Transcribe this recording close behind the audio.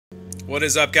What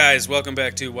is up, guys? Welcome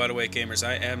back to Wide Awake Gamers.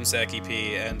 I am Zach EP,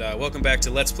 and welcome back to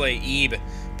Let's Play Ebe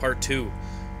Part 2.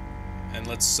 And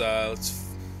let's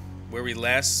where we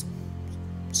last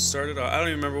started. I don't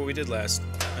even remember what we did last,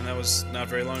 and that was not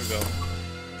very long ago.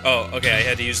 Oh, okay. I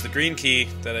had to use the green key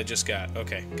that I just got.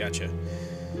 Okay, gotcha.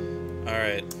 All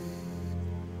right.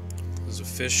 There's a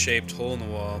fish-shaped hole in the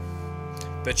wall.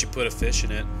 Bet you put a fish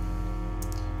in it.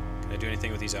 Can I do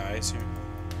anything with these eyes here?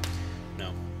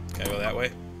 No. Can I go that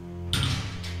way?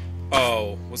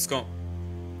 Oh, what's going...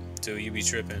 Dude, you be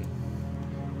tripping.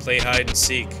 Play hide and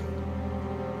seek.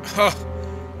 Oh,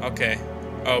 okay.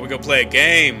 Oh, we're gonna play a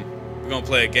game. We're gonna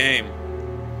play a game.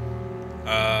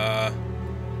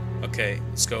 Okay,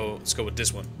 let's go with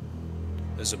this one.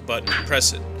 There's a button.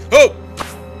 Press it. Oh!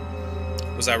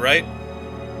 Was I right?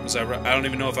 Was I right? I don't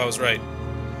even know if I was right.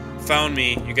 Found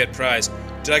me, you get prize.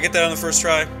 Did I get that on the first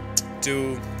try?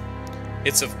 Dude,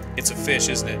 it's a fish,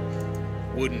 isn't it?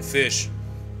 Wooden fish.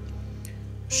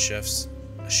 A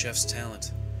chef's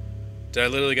talent. Did I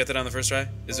literally get that on the first try?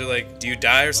 Is there like, do you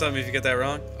die or something if you get that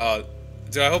wrong? Oh,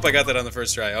 dude, I hope I got that on the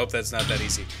first try. I hope that's not that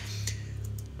easy.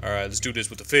 Alright, let's do this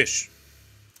with the fish.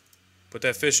 Put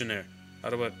that fish in there. How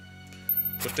do I...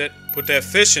 Put that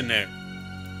fish in there.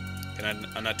 Can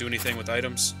I not do anything with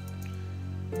items?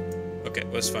 Okay,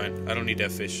 well, that's fine. I don't need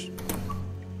that fish.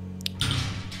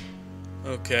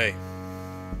 Okay.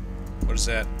 What is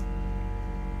that?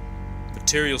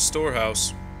 Material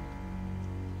storehouse.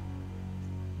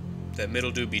 That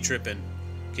middle dude be tripping.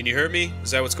 Can you hurt me?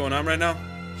 Is that what's going on right now?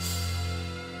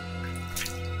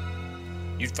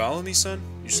 You follow me, son?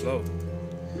 You're slow.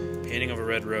 Painting of a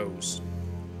red rose.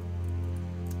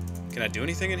 Can I do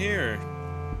anything in here? Or...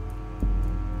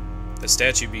 The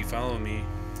statue be following me.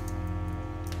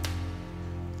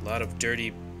 A lot of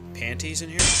dirty panties in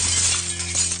here.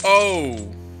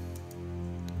 Oh!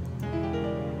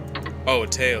 Oh, a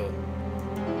tail.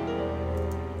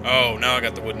 Oh, now I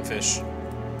got the wooden fish.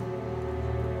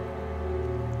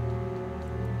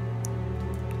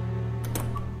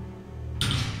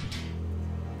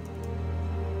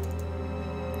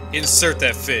 Insert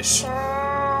that fish.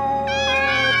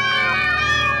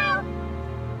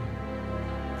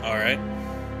 Alright.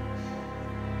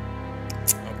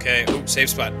 Okay, ooh, safe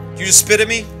spot. You just spit at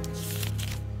me?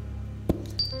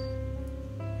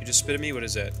 You just spit at me? What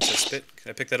is that? Is that spit? Can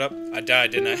I pick that up? I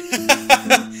died, didn't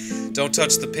I? Don't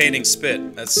touch the painting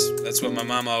spit. That's what my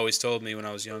mama always told me when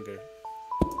I was younger.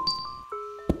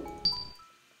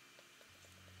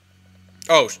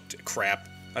 Oh, crap.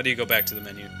 How do you go back to the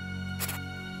menu?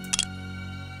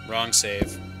 Wrong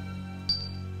save.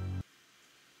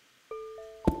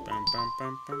 Bum, bum,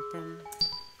 bum, bum, bum.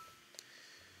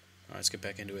 Alright, let's get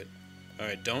back into it.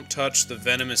 Alright, don't touch the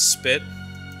venomous spit.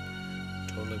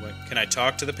 Totally white. Can I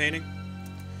talk to the painting?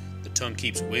 The tongue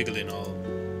keeps wiggling all.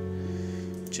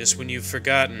 Just when you've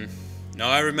forgotten. No,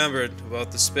 I remembered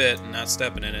about the spit and not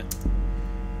stepping in it.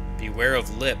 Beware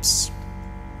of lips.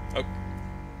 Oh, you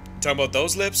talking about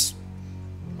those lips?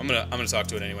 I'm gonna talk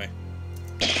to it anyway.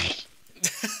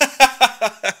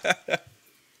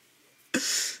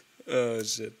 Oh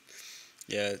shit.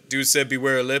 Yeah, dude said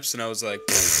beware of lips, and I was like,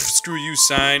 screw you,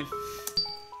 sign.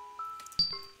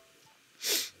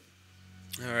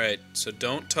 Alright, so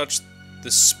don't touch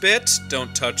the spit,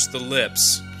 don't touch the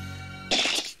lips.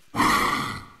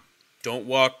 Don't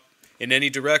walk in any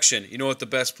direction. You know what the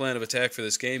best plan of attack for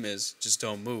this game is? Just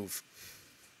don't move.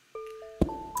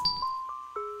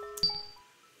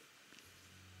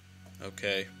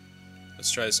 Okay.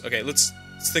 Let's try this. Okay, let's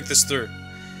think this through.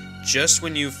 Just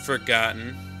when you've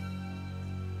forgotten...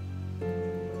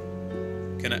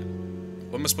 Can I...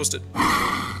 What am I supposed to...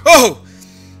 Oh!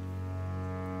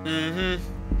 Mm-hmm.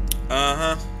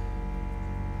 Uh-huh.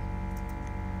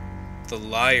 The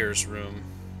liar's room.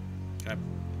 Can I...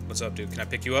 What's up, dude? Can I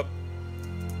pick you up?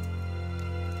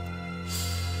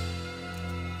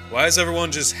 Why is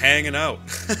everyone just hanging out?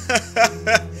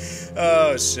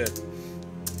 Oh, shit.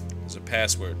 There's a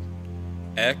password.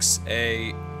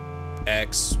 XAX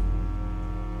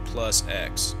plus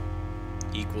X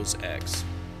equals X.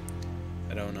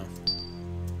 I don't know.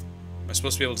 Am I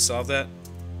supposed to be able to solve that?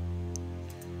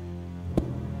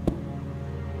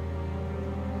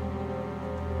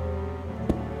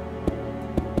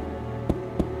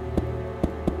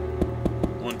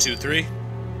 One, two, three.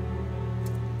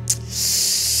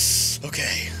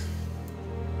 Okay.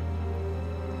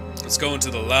 Let's go into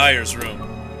the liar's room.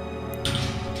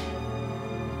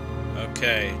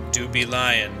 Okay, do be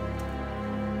lying.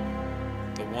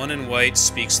 The one in white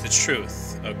speaks the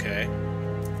truth. Okay.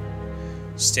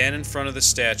 Stand in front of the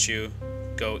statue,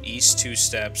 go east 2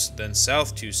 steps, then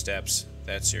south 2 steps.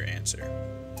 That's your answer.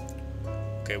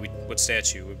 Okay, what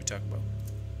statue? What are we talking about?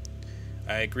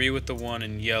 I agree with the one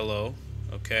in yellow.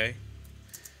 Okay.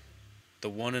 The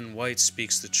one in white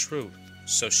speaks the truth.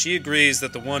 So she agrees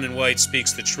that the one in white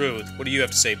speaks the truth. What do you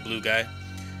have to say, blue guy?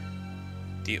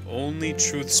 The only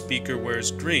truth speaker wears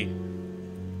green.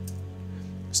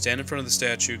 Stand in front of the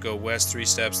statue, go west 3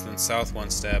 steps, then south 1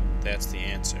 step. That's the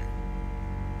answer.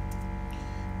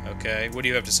 Okay, what do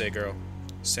you have to say, girl?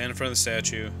 Stand in front of the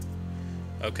statue.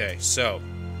 Okay, so.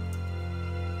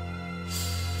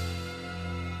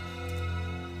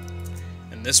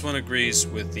 And this one agrees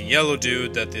with the yellow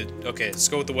dude that the... Okay, let's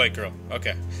go with the white girl.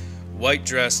 Okay. White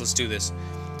dress, let's do this.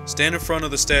 Stand in front of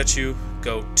the statue,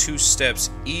 go 2 steps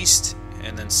east,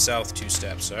 and then south 2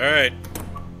 steps. Alright.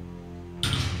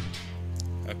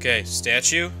 Okay,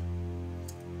 statue.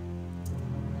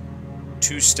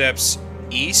 2 steps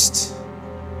east,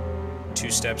 2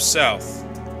 steps south.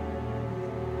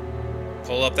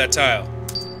 Pull up that tile.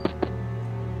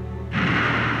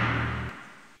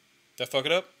 Did I fuck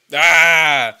it up?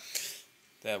 Ah!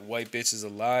 That white bitch is a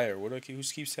liar. Who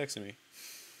keeps texting me?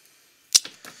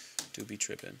 Do be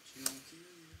tripping.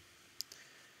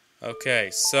 Okay,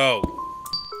 so.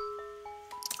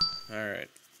 Alright.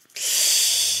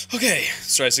 Okay,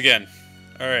 let's try this again.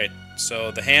 Alright,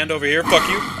 so the hand over here. Fuck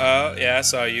you. Yeah, I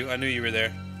saw you. I knew you were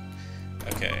there.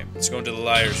 Okay, let's go into the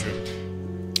liar's room.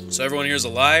 So everyone here is a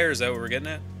liar? Is that what we're getting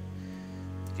at?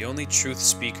 The only truth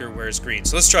speaker wears green.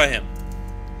 So let's try him.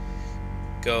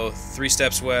 Go 3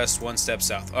 steps west, 1 step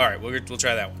south. Alright, we'll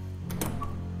try that one.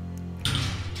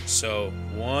 So,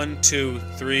 1, 2,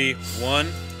 3,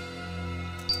 1.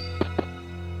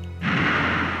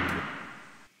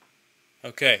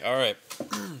 Okay, alright.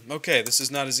 Okay, this is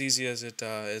not as easy as it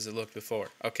looked before.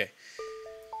 Okay.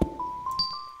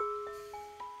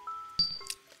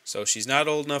 So she's not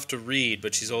old enough to read,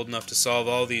 but she's old enough to solve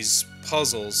all these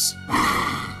puzzles.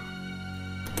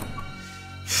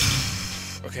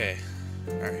 Okay.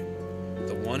 Alright.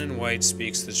 The one in white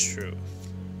speaks the truth.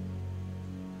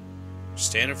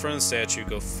 Stand in front of the statue,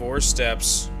 go 4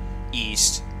 steps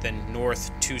east, then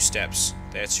north 2 steps.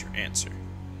 That's your answer.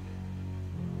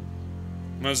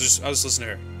 I'll just listen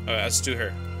to her. Alright, let's do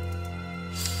her.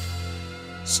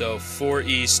 So 4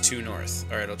 east, 2 north.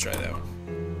 Alright, I'll try that one.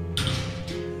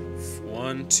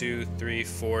 1, 2, 3,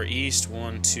 4 east,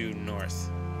 1, 2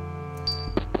 north.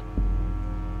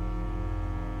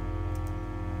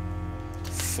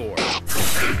 4.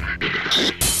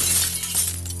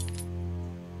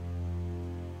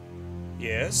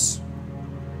 Yes.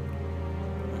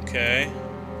 Okay.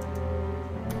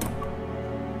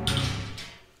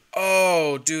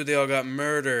 Oh, dude, they all got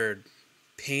murdered.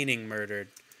 Painting murdered.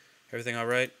 Everything all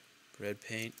right? Red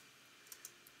paint.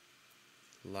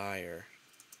 Liar.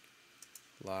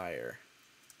 Liar.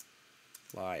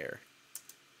 Liar.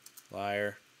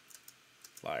 Liar.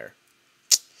 Liar.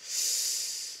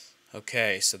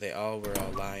 Okay, so they all were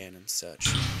all lying and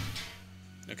such.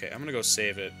 Okay, I'm gonna go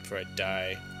save it before I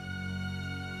die.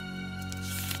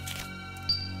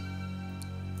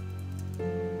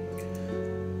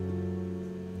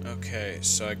 Okay,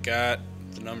 so I got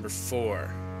the number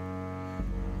 4.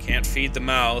 Can't feed the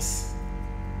mouth.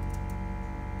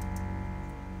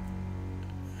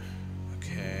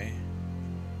 Okay.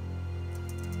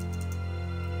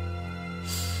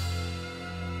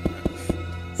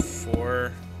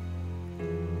 4.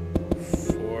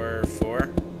 4,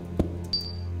 4.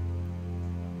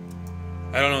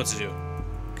 I don't know what to do.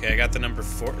 Okay, I got the number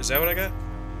 4. Is that what I got?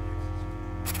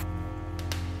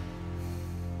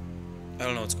 I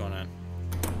don't know what's going on.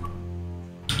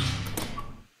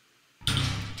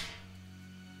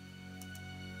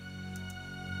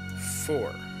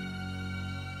 4.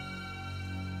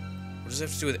 What does that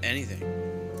have to do with anything?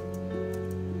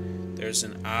 There's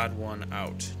an odd one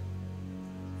out.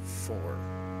 4.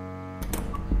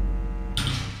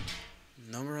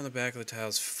 Number on the back of the tile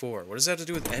is 4. What does that have to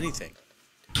do with anything?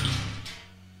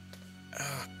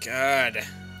 Oh, God.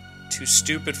 Too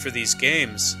stupid for these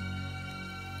games.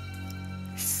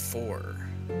 4.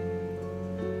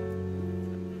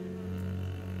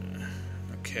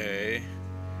 Okay.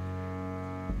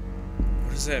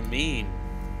 What does that mean?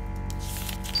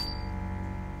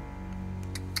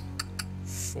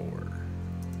 4.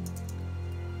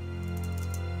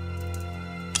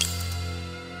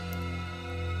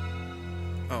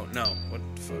 Oh, no. What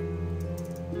the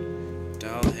fuck?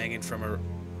 Doll hanging from a...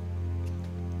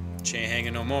 She ain't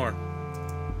hanging no more.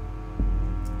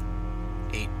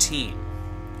 18.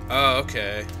 Oh,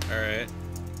 okay. Alright.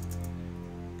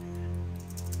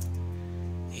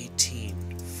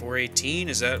 18. 418?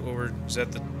 Is that what we're... Is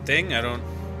that the thing? I don't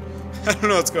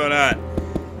know what's going on.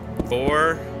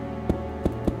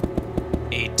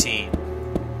 418.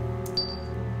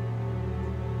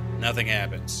 Nothing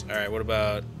happens. Alright, what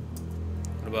about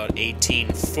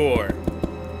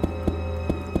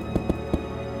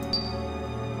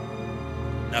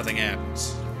 18-4? Nothing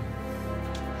happens.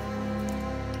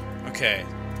 Okay.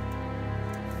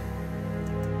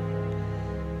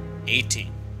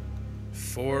 18.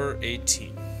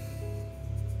 4-18.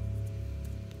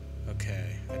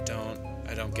 Okay, I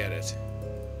don't get it.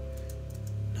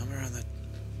 Number on the...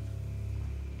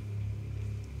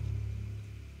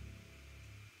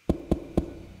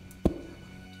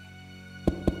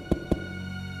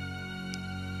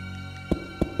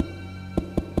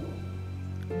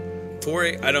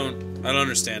 I don't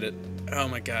understand it. Oh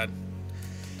my god.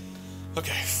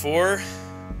 Okay,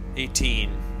 4-18.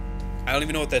 I don't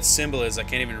even know what that symbol is. I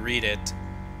can't even read it.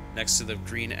 Next to the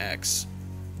green X.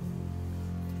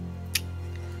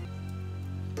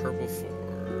 Purple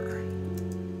 4.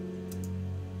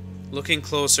 Looking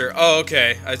closer. Oh,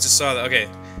 okay. I just saw that. Okay.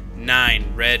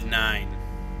 9. Red 9.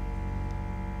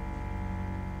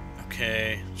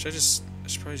 Okay. I should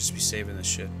probably just be saving this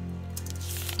shit.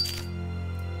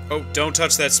 Oh, don't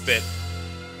touch that spit.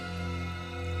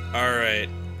 Alright.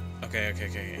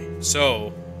 Okay.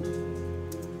 So,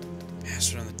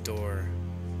 password on the door.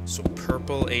 So,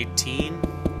 purple 18.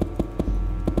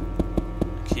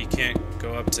 Okay, you can't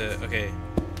go up to... Okay.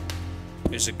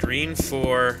 There's a green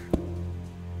 4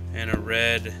 and a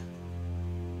red...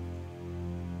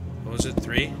 What was it?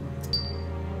 3?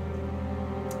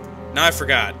 Now I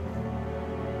forgot.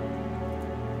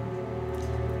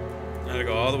 Now to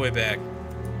go all the way back.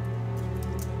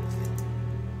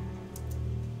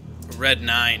 Red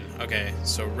 9. Okay,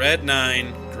 so red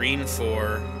 9, green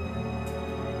 4.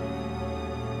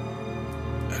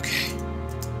 Okay.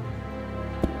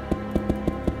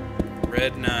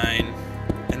 Red 9.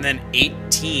 And then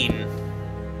 18.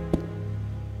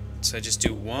 So I just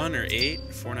do 1 or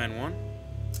 8? 4, 9, 1?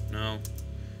 No.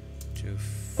 2,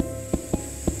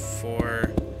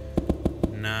 4,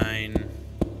 9,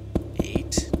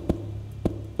 8.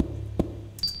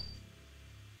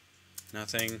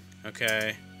 Nothing.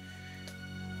 Okay.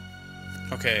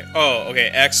 Okay. Oh, okay.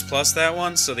 X plus that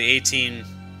one. So the 18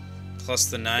 plus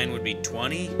the 9 would be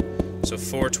 20. So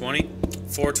 420.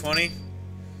 420.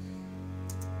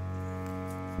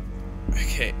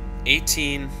 Okay.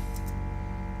 18.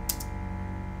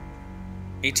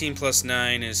 18 plus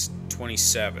 9 is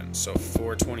 27. So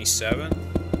 427.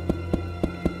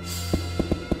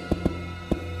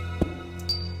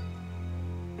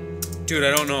 Dude,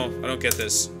 I don't know. I don't get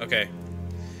this. Okay.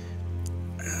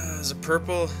 There's a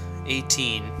purple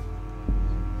 18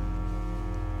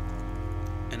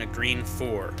 and a green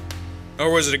 4.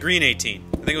 Or was it a green 18?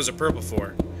 I think it was a purple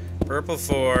 4. Purple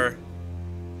 4,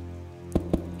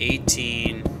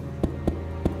 18,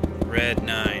 red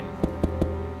 9.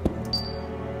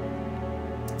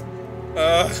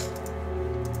 The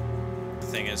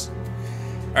thing is...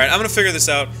 Alright, I'm gonna figure this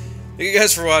out. Thank you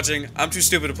guys for watching. I'm too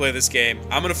stupid to play this game.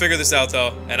 I'm gonna figure this out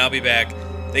though, and I'll be back.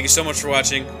 Thank you so much for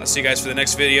watching. I'll see you guys for the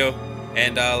next video.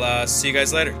 And I'll see you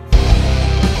guys later.